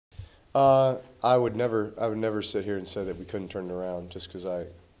I would never sit here and say that we couldn't turn it around just because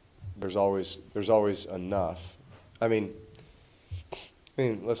there's always enough. I mean,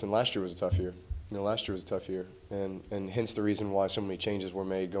 listen, last year was a tough year. Last year was a tough year, and hence the reason why so many changes were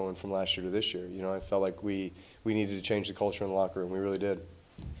made going from last year to this year. I felt like we needed to change the culture in the locker room. We really did.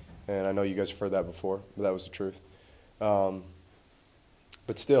 And I know you guys have heard that before, but that was the truth.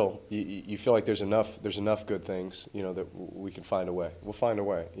 But still, you feel like there's enough good things, that we can find a way. We'll find a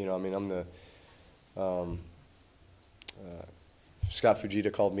way. I'm the Scott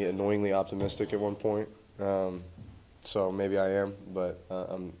Fujita called me annoyingly optimistic at one point. So maybe I am, but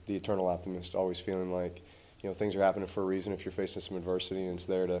I'm the eternal optimist, always feeling like, things are happening for a reason if you're facing some adversity, and it's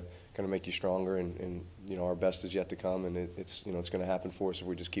there to kind of make you stronger, and our best is yet to come, and it's going to happen for us if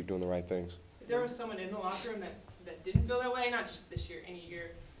we just keep doing the right things. If there was someone in the locker room that didn't feel that way, not just this year, any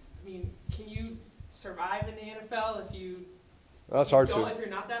year, can you survive in the NFL if you well, it's hard if to. you're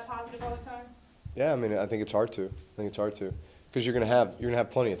not that positive all the time? Yeah, I think it's hard to. Because you're going to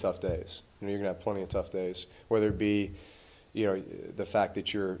have plenty of tough days. You're going to have plenty of tough days, whether it be, the fact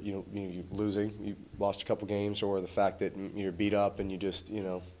that you're losing, you lost a couple games, or the fact that you're beat up and you just,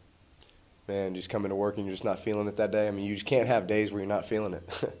 just come into work and you're just not feeling it that day. You just can't have days where you're not feeling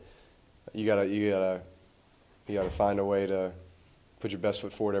it. you gotta find a way to put your best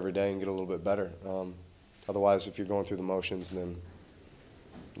foot forward every day and get a little bit better. Otherwise, if you're going through the motions, then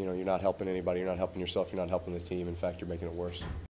you're not helping anybody. You're not helping yourself. You're not helping the team. In fact, you're making it worse.